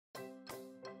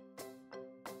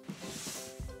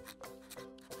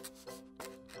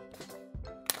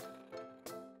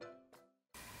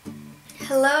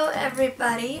Hello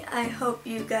everybody, I hope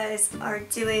you guys are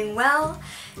doing well.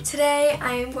 Today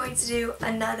I am going to do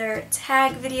another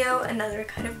tag video, another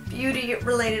kind of beauty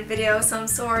related video, so I'm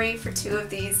sorry for two of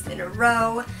these in a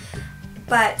row.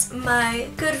 But my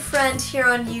good friend here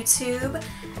on YouTube,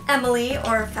 Emily,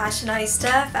 or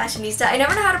Fashionista, I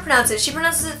never know how to pronounce it. She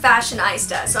pronounces it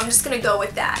Fashionista, so I'm just gonna go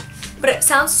with that. But it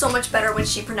sounds so much better when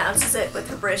she pronounces it with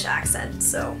her British accent,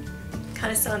 so it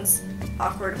kind of sounds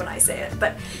awkward when I say it.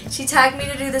 But she tagged me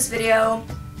to do this video,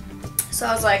 so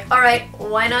I was like, alright,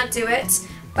 why not do it?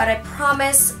 But I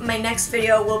promise my next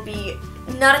video will be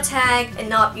not a tag and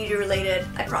not beauty related,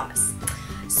 I promise.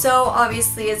 So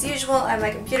obviously, as usual, I have my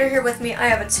computer here with me. I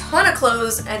have a ton of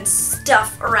clothes and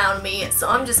stuff around me, so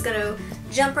I'm just gonna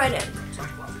jump right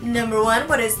in. Number one,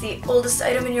 what is the oldest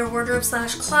item in your wardrobe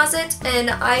 / closet? And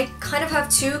I kind of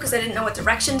have two because I didn't know what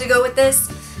direction to go with this.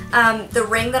 The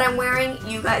ring that I'm wearing,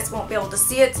 you guys won't be able to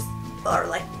see it, or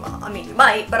like, well, I mean you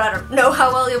might, but I don't know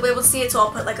how well you'll be able to see it, so I'll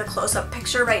put like a close-up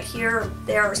picture right here, or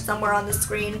there, or somewhere on the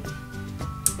screen.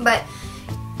 But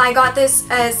I got this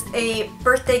as a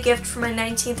birthday gift for my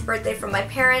 19th birthday from my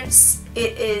parents.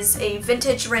 It is a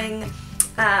vintage ring.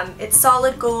 It's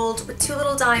solid gold with two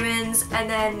little diamonds and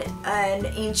then an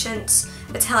ancient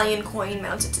Italian coin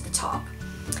mounted to the top.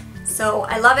 So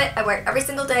I love it. I wear it every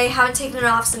single day. Haven't taken it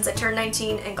off since I turned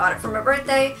 19 and got it for my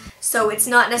birthday. So it's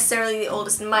not necessarily the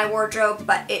oldest in my wardrobe,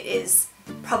 but it is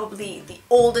probably the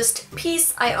oldest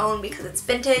piece I own because it's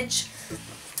vintage.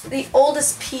 The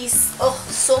oldest piece, oh,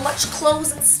 so much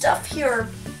clothes and stuff here.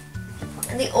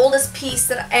 And the oldest piece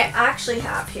that I actually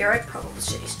have here, I probably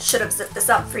should have zipped this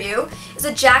up for you, is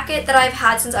a jacket that I've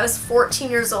had since I was 14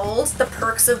 years old. The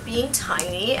perks of being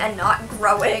tiny and not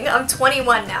growing. I'm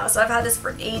 21 now, so I've had this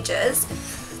for ages.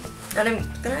 And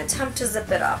I'm gonna attempt to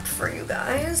zip it up for you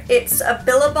guys. It's a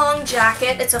Billabong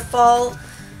jacket. It's a fall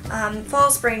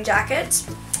spring jacket.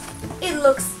 It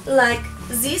looks like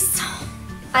this.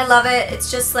 I love it. It's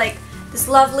just like this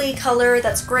lovely color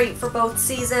that's great for both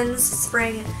seasons,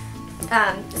 spring.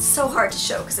 It's so hard to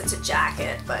show because it's a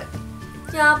jacket, but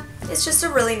yeah, it's just a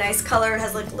really nice color. It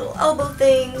has like little elbow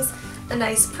things, a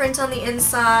nice print on the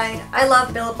inside. I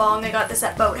love Billabong. I got this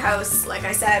at Boathouse, like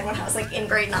I said, when I was like in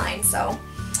grade 9, so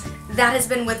that has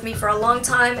been with me for a long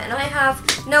time, and I have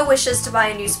no wishes to buy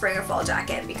a new spring or fall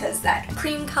jacket because that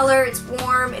cream color, it's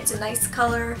warm, it's a nice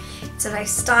color, it's a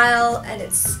nice style, and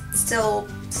it's still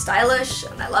stylish,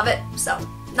 and I love it, so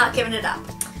not giving it up.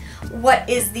 What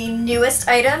is the newest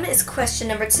item is question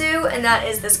number 2, and that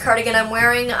is this cardigan I'm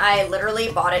wearing. I literally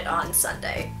bought it on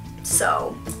Sunday.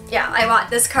 So yeah, I bought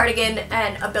this cardigan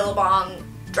and a Billabong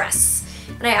dress,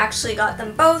 and I actually got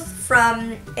them both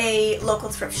from a local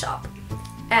thrift shop.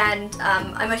 And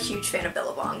I'm a huge fan of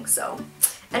Billabong, so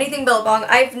anything Billabong.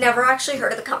 I've never actually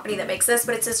heard of the company that makes this,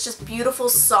 but it's this just beautiful,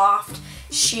 soft,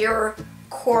 sheer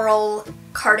coral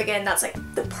cardigan that's like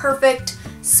the perfect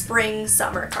spring,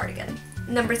 summer cardigan.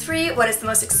 Number 3, what is the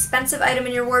most expensive item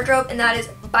in your wardrobe? And that is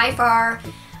by far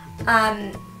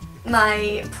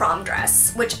my prom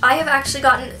dress, which I have actually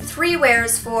gotten 3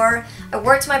 wears for. I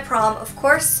wore it to my prom, of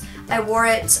course. I wore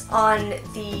it on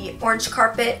the orange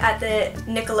carpet at the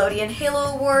Nickelodeon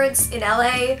Halo Awards in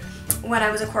LA when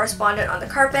I was a correspondent on the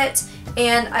carpet,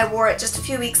 and I wore it just a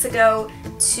few weeks ago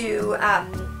to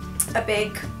a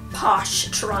big posh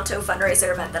Toronto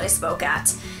fundraiser event that I spoke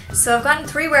at. So I've gotten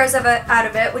 3 wears out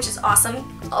of it, which is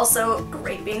awesome. Also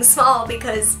great being small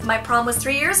because my prom was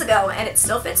 3 years ago and it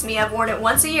still fits me. I've worn it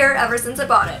once a year ever since I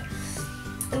bought it.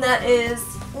 And that is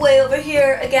way over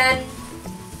here again.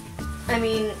 I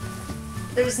mean,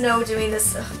 there's no doing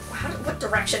this, what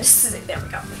direction is it? There we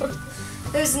go.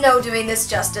 There's no doing this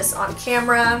justice on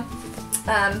camera.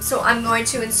 So I'm going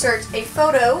to insert a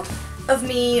photo of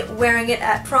me wearing it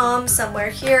at prom somewhere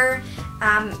here.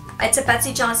 It's a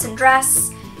Betsy Johnson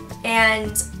dress,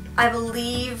 and I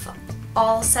believe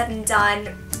all said and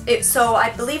done, so I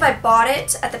believe I bought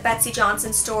it at the Betsy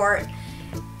Johnson store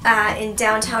in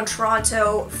downtown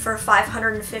Toronto for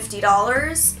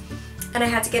 $550, and I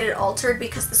had to get it altered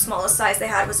because the smallest size they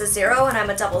had was a 0 and I'm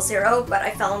a 00, but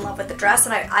I fell in love with the dress,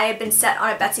 and I had been set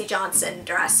on a Betsy Johnson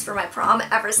dress for my prom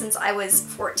ever since I was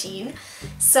 14.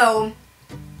 So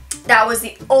that was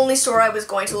the only store I was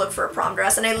going to look for a prom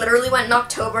dress, and I literally went in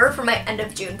October for my end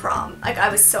of June prom. Like, I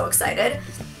was so excited.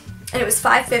 And it was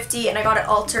 $550, and I got it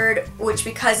altered, which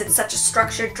because it's such a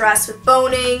structured dress with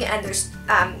boning, and there's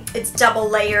it's double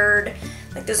layered,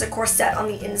 like there's a corset on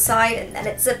the inside and then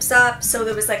it zips up, so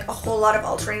there was like a whole lot of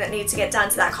altering that needed to get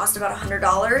done, so that cost about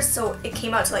 $100, so it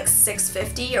came out to like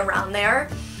 $650 around there.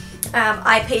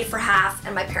 I paid for half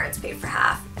and my parents paid for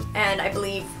half. And I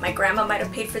believe my grandma might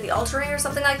have paid for the altering or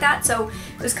something like that, so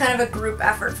it was kind of a group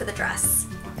effort for the dress.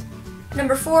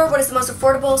 Number 4, what is the most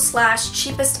affordable /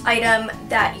 cheapest item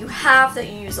that you have that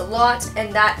you use a lot?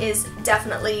 And that is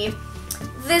definitely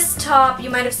this top. You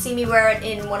might have seen me wear it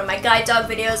in one of my guide dog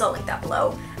videos, I'll link that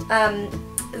below.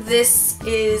 This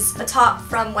is a top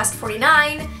from West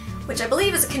 49, which I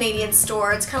believe is a Canadian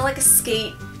store. It's kind of like a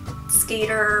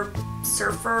skater,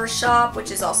 surfer shop,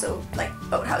 which is also like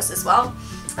Boathouse as well.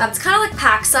 It's kind of like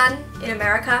PacSun in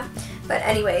America. But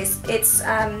anyways, it's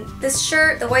this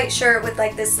shirt, the white shirt with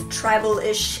like this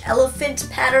tribal-ish elephant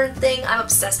pattern thing. I'm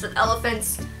obsessed with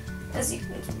elephants, as you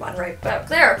can run right back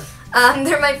there.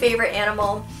 They're my favorite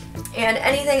animal. And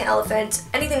anything elephant,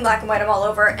 anything black and white, I'm all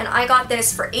over. And I got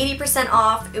this for 80%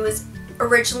 off. It was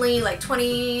originally like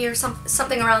 20 or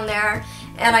something around there.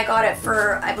 And I got it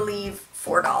for, I believe,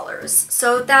 $4.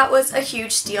 So that was a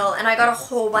huge steal. And I got a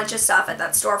whole bunch of stuff at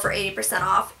that store for 80%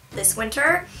 off this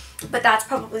winter. But that's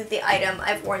probably the item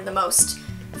I've worn the most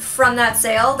from that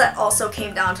sale that also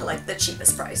came down to like the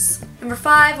cheapest price. Number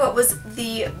 5, what was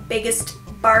the biggest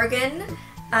bargain?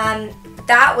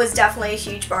 That was definitely a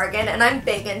huge bargain, and I'm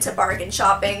big into bargain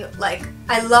shopping. Like,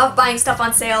 I love buying stuff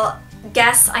on sale.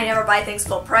 Guess I never buy things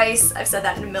full price. I've said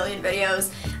that in a million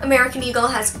videos. American Eagle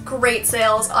has great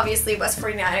sales. Obviously, West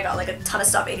 49, I got like a ton of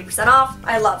stuff 80% off.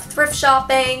 I love thrift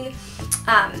shopping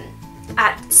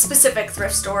at specific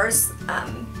thrift stores.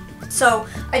 So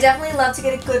I definitely love to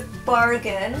get a good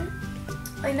bargain.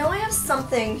 I know I have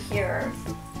something here.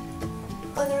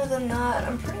 Other than that,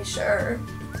 I'm pretty sure.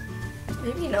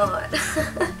 Maybe not.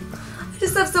 I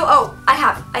just have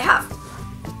I have.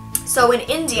 So in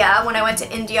India, when I went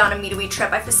to India on a meet-a-wee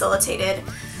trip I facilitated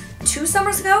 2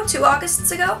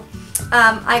 Augusts ago,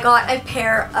 I got a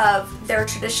pair of their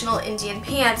traditional Indian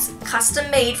pants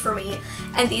custom made for me,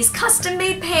 and these custom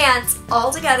made pants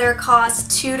altogether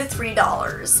cost $2 to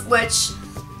 $3, which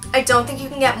I don't think you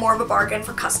can get more of a bargain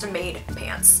for custom made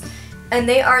pants. And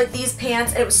they are these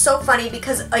pants, and it was so funny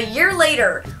because a year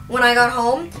later when I got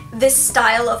home, this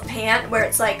style of pant where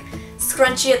it's like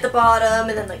scrunchy at the bottom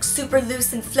and then like super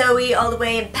loose and flowy all the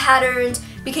way and patterned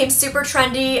became super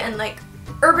trendy, and like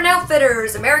Urban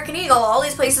Outfitters, American Eagle, all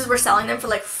these places were selling them for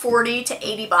like 40 to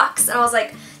 80 bucks. And I was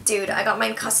like, dude, I got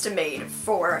mine custom made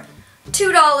for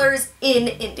 $2 in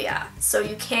India. So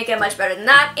you can't get much better than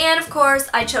that. And of course,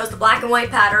 I chose the black and white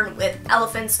pattern with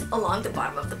elephants along the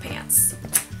bottom of the pants.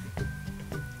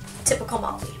 Typical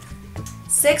Molly.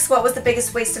 6, what was the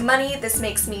biggest waste of money? This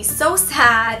makes me so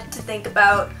sad to think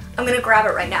about. I'm gonna grab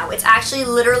it right now. It's actually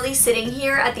literally sitting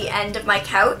here at the end of my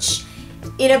couch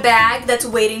in a bag that's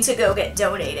waiting to go get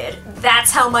donated.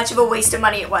 That's how much of a waste of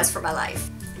money it was for my life.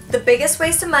 The biggest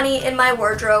waste of money in my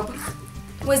wardrobe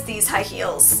was these high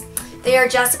heels. They are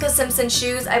Jessica Simpson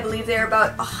shoes. I believe they're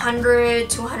about $100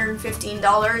 to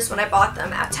 $115 when I bought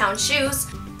them at Town Shoes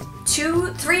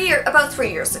about 3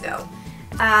 years ago.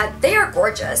 They are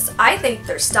gorgeous. I think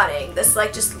they're stunning. This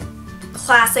like just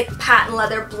classic patent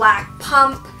leather black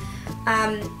pump.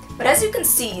 But as you can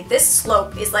see, this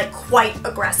slope is like quite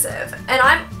aggressive. And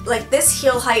I'm like, this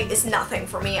heel height is nothing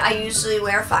for me. I usually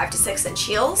wear 5 to 6 inch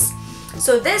heels.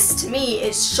 So this to me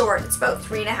is short. It's about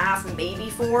 3.5,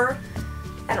 maybe 4.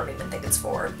 I don't even think it's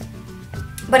 4.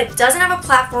 But it doesn't have a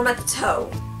platform at the toe.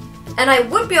 And I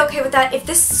would be okay with that if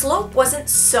this slope wasn't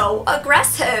so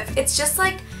aggressive. It's just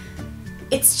like,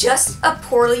 it's just a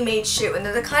poorly made shoe. And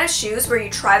they're the kind of shoes where you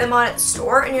try them on at the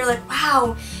store and you're like,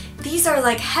 wow, these are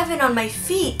like heaven on my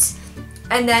feet.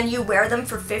 And then you wear them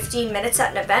for 15 minutes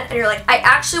at an event and you're like, I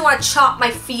actually want to chop my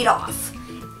feet off.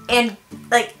 And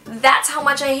like, that's how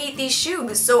much I hate these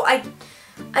shoes. So I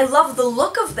love the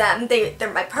look of them.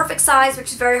 They're my perfect size, which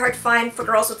is very hard to find for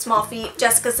girls with small feet.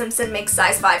 Jessica Simpson makes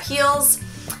size 5 heels.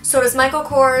 So does Michael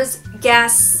Kors,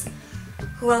 Guess.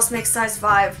 Who else makes size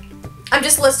 5? I'm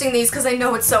just listing these because I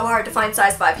know it's so hard to find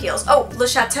size 5 heels. Oh, Le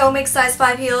Chateau makes size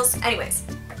 5 heels. Anyways,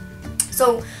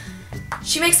 so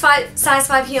she makes size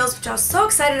 5 heels, which I was so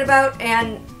excited about,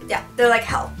 and yeah, they're like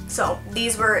hell. So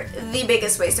these were the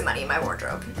biggest waste of money in my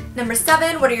wardrobe. Number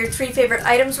 7, what are your 3 favorite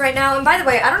items right now? And by the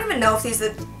way, I don't even know if these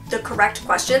are the correct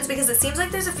questions because it seems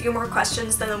like there's a few more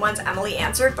questions than the ones Emily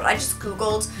answered, but I just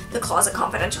Googled the Closet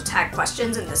Confidential tag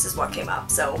questions and this is what came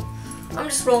up. So I'm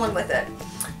just rolling with it.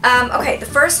 Okay, the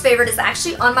first favorite is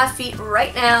actually on my feet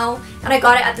right now, and I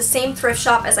got it at the same thrift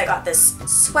shop as I got this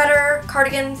sweater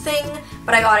cardigan thing,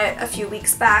 but I got it a few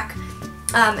weeks back.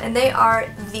 And they are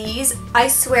these. I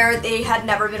swear they had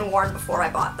never been worn before I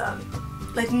bought them.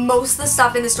 Like most of the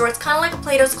stuff in the store, it's kind of like a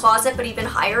Plato's Closet, but even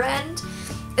higher end.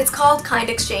 It's called Kind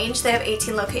Exchange. They have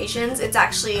 18 locations. It's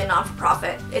actually a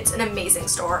non-for-profit. It's an amazing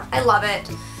store. I love it.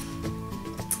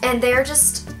 And they're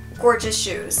just gorgeous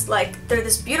shoes. Like, they're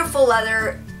this beautiful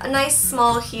leather, a nice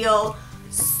small heel,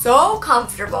 so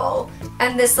comfortable,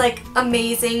 and this like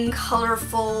amazing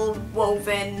colorful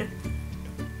woven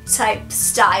type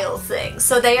style thing.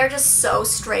 So they are just so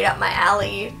straight up my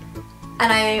alley,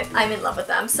 and I'm in love with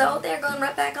them. So they're going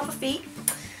right back on my feet.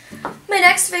 My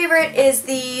next favorite is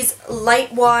these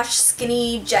light wash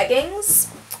skinny jeggings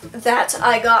that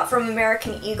I got from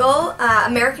American Eagle.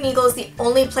 American Eagle is the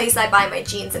only place I buy my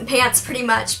jeans and pants pretty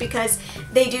much, because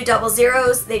they do double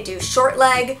zeros, they do short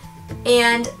leg,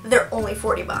 and they're only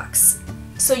 40 bucks.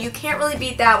 So you can't really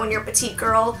beat that when you're a petite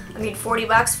girl. I mean, 40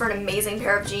 bucks for an amazing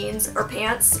pair of jeans or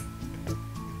pants.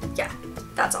 Yeah,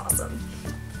 that's awesome.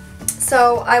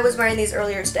 So I was wearing these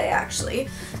earlier today actually.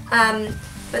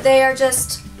 But they are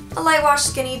just a light wash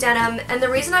skinny denim, and the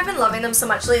reason I've been loving them so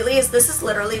much lately is this is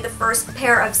literally the first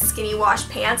pair of skinny wash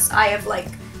pants I have like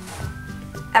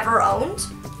ever owned.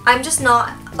 I'm just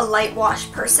not a light wash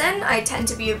person.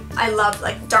 I love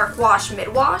like dark wash,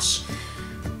 mid wash,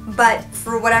 but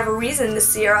for whatever reason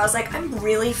this year I was like, I'm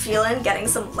really feeling getting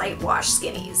some light wash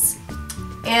skinnies.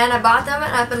 And I bought them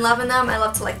and I've been loving them. I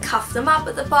love to like cuff them up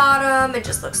at the bottom and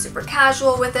just look super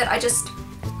casual with it.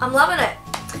 I'm loving it.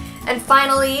 And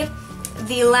finally,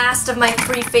 the last of my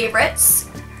 3 favorites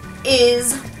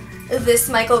is this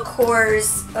Michael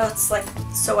Kors, it's like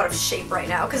so out of shape right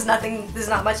now because there's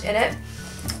not much in it,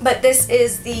 but this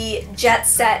is the Jet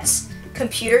Set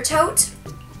computer tote,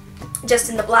 just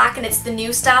in the black, and it's the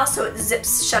new style, so it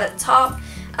zips shut at the top.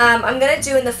 I'm going to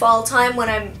do in the fall time when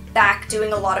I'm back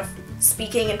doing a lot of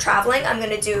speaking and traveling, I'm going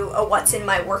to do a what's in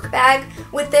my work bag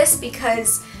with this,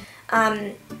 because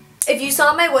if you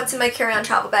saw my what's in my carry-on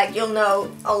travel bag, you'll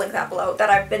know, I'll link that below,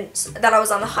 that I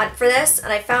was on the hunt for this,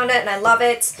 and I found it and I love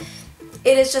it.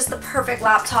 It is just the perfect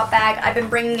laptop bag. I've been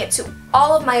bringing it to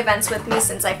all of my events with me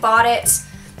since I bought it,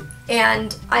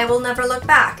 and I will never look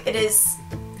back. It is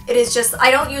just, I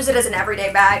don't use it as an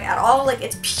everyday bag at all. Like,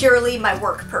 it's purely my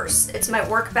work purse. It's my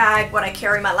work bag when I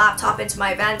carry my laptop into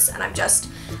my events, and I'm just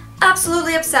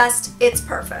absolutely obsessed. It's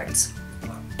perfect.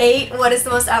 8, what is the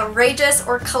most outrageous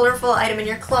or colorful item in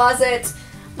your closet?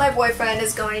 My boyfriend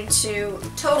is going to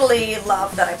totally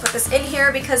love that I put this in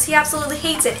here because he absolutely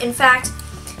hates it. In fact,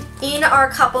 in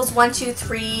our couples 1, 2,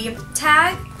 3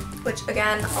 tag, which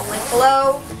again I'll link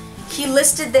below, he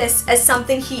listed this as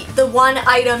something the one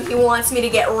item he wants me to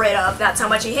get rid of. That's how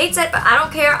much he hates it, but I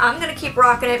don't care. I'm gonna keep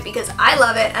rocking it because I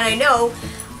love it, and I know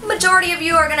the majority of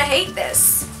you are gonna hate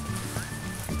this.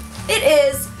 It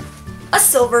is a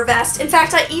silver vest. In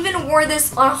fact, I even wore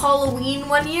this on Halloween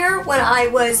one year when I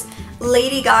was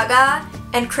Lady Gaga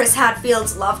and Chris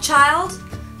Hadfield's love child.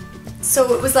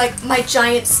 So it was like my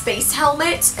giant space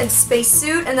helmet and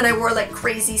spacesuit, and then I wore like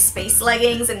crazy space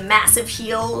leggings and massive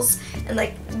heels and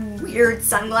like weird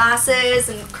sunglasses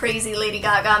and crazy Lady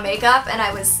Gaga makeup, and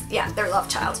I was, yeah, their love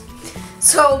child.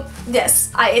 So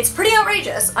this, it's pretty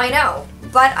outrageous, I know,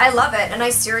 but I love it, and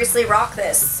I seriously rock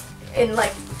this in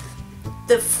like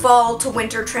the fall to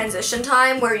winter transition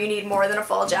time where you need more than a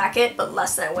fall jacket but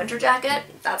less than a winter jacket.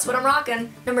 That's what I'm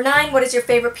rocking. Number 9, what is your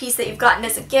favorite piece that you've gotten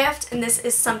as a gift? And this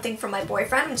is something from my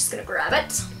boyfriend. I'm just gonna grab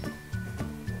it.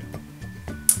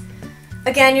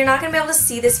 Again, you're not gonna be able to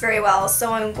see this very well,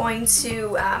 so I'm going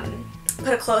to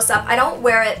put a close-up. I don't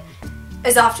wear it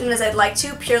as often as I'd like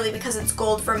to, purely because it's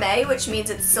gold vermeil, which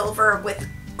means it's silver with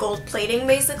gold plating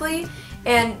basically.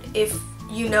 And if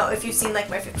you've seen like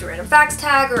my 50 random facts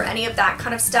tag or any of that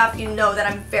kind of stuff, you know that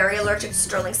I'm very allergic to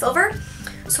sterling silver.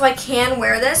 So I can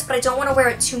wear this, but I don't want to wear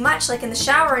it too much like in the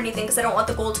shower or anything, because I don't want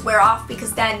the gold to wear off,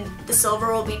 because then the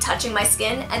silver will be touching my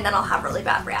skin and then I'll have really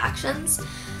bad reactions.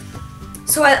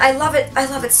 So I love it. I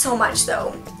love it so much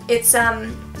though. It's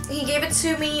he gave it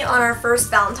to me on our first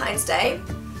Valentine's Day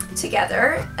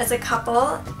together as a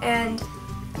couple, and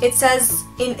it says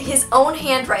in his own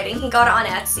handwriting, he got it on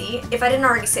Etsy. If I didn't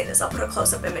already say this, I'll put a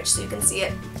close-up image so you can see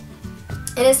it.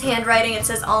 In his handwriting, it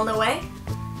says "all in the way,"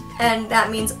 and that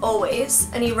means always.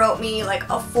 And he wrote me like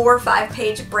a 4 or 5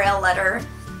 page braille letter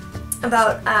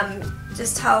about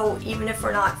just how even if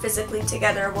we're not physically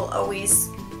together, we'll always,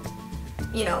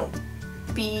 you know,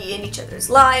 be in each other's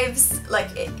lives.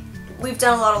 We've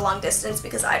done a lot of long distance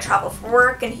because I travel for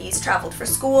work and he's traveled for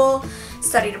school,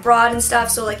 studied abroad and stuff,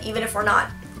 so like even if we're not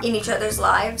in each other's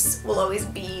lives, we'll always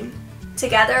be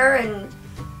together, and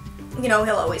you know,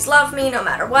 he'll always love me no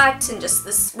matter what, and just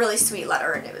this really sweet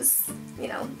letter, and it was, you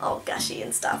know, all gushy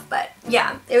and stuff, but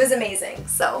yeah, it was amazing.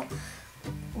 So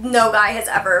no guy has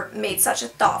ever made such a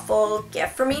thoughtful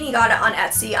gift for me. He got it on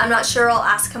Etsy. I'm not sure, I'll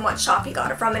ask him what shop he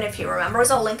got it from, and if he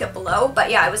remembers, I'll link it below. But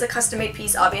yeah, it was a custom-made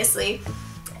piece, obviously.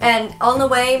 And on the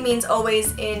way means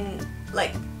always in,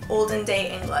 like, olden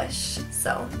day English.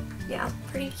 So, yeah,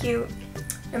 pretty cute.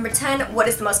 Number 10, what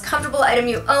is the most comfortable item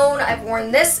you own? I've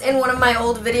worn this in one of my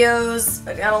old videos.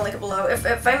 Again, I'll link it below.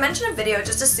 If I mention a video,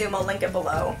 just assume I'll link it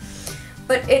below.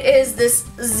 But it is this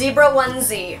zebra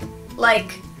onesie.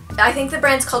 Like, I think the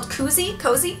brand's called Cozy.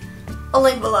 I'll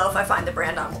link below if I find the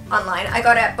brand online. I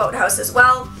got it at Boathouse as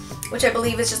well, which I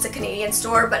believe is just a Canadian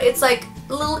store, but it's like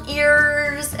little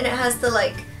ears, and it has the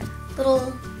like little,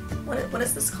 what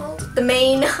is this called? The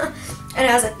mane, and it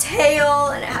has a tail,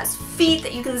 and it has feet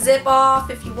that you can zip off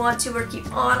if you want to or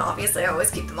keep on. Obviously, I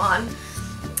always keep them on.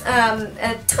 And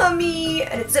a tummy,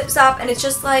 and it zips up, and it's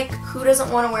just like, who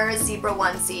doesn't want to wear a zebra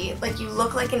onesie? Like, you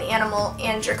look like an animal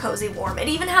and you're cozy warm. It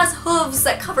even has hooves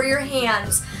that cover your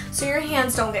hands, so your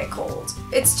hands don't get cold.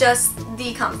 It's just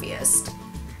the comfiest.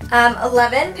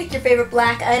 11, pick your favorite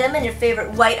black item and your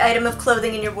favorite white item of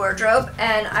clothing in your wardrobe,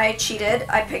 and I cheated.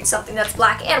 I picked something that's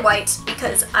black and white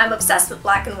because I'm obsessed with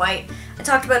black and white. I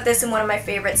talked about this in one of my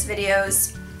favorites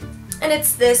videos. And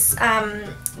it's this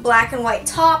black and white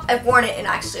top. I've worn it in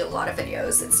actually a lot of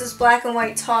videos. It's this black and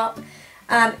white top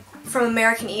from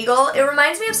American Eagle. It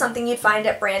reminds me of something you'd find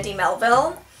at Brandy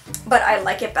Melville, but I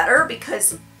like it better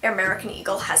because American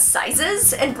Eagle has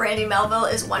sizes, and Brandy Melville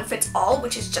is one fits all,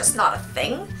 which is just not a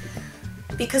thing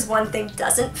because one thing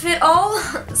doesn't fit all.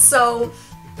 So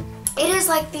it is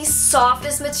like the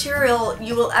softest material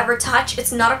you will ever touch.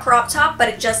 It's not a crop top, but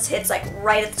it just hits like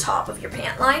right at the top of your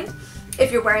pant line.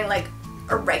 If you're wearing like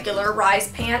a regular rise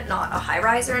pant, not a high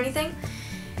rise or anything.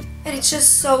 And it's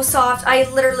just so soft. I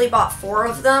literally bought 4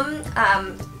 of them.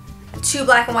 2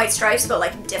 black and white stripes, but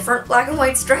like different black and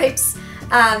white stripes.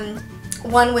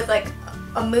 One with like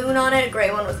a moon on it, a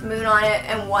gray one with moon on it,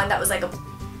 and one that was like a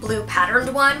blue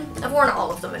patterned one. I've worn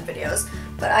all of them in videos,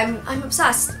 but I'm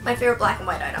obsessed. My favorite black and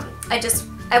white item.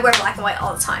 I wear black and white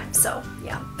all the time, so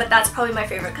yeah. But that's probably my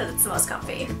favorite because it's the most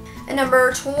comfy. And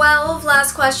number 12,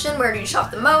 last question, where do you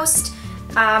shop the most?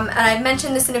 And I've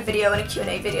mentioned this in a video, in a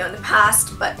Q&A video in the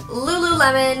past, but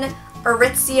Lululemon,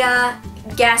 Aritzia,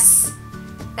 Guess,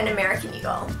 and American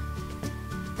Eagle.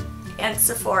 And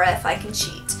Sephora if I can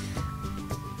cheat.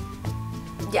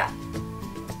 Yeah.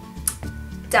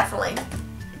 Definitely.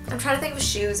 I'm trying to think of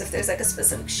shoes, if there's like a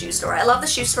specific shoe store. I love the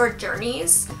shoe store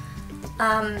Journeys.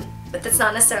 But that's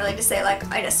not necessarily to say like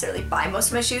I necessarily buy most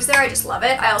of my shoes there. I just love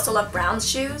it. I also love Brown's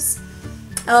shoes.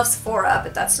 I love Sephora,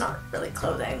 but that's not really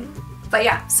clothing. But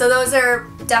yeah, so those are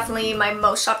definitely my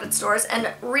most shopped at stores.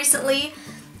 And recently,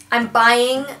 I'm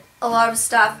buying a lot of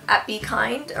stuff at Be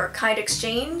Kind or Kind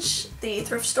Exchange, the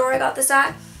thrift store I got this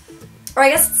at. Or I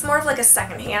guess it's more of like a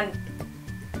secondhand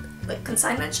like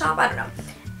consignment shop. I don't know.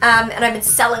 And I've been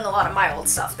selling a lot of my old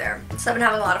stuff there. So I've been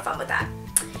having a lot of fun with that.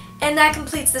 And that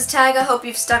completes this tag. I hope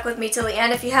you've stuck with me till the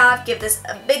end. If you have, give this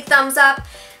a big thumbs up.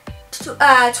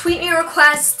 Tweet me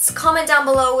requests, comment down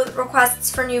below with requests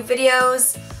for new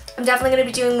videos. I'm definitely going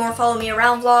to be doing more follow me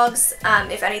around vlogs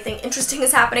if anything interesting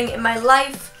is happening in my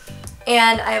life.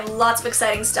 And I have lots of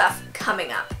exciting stuff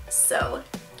coming up. So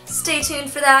stay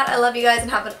tuned for that. I love you guys and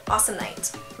have an awesome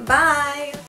night. Bye!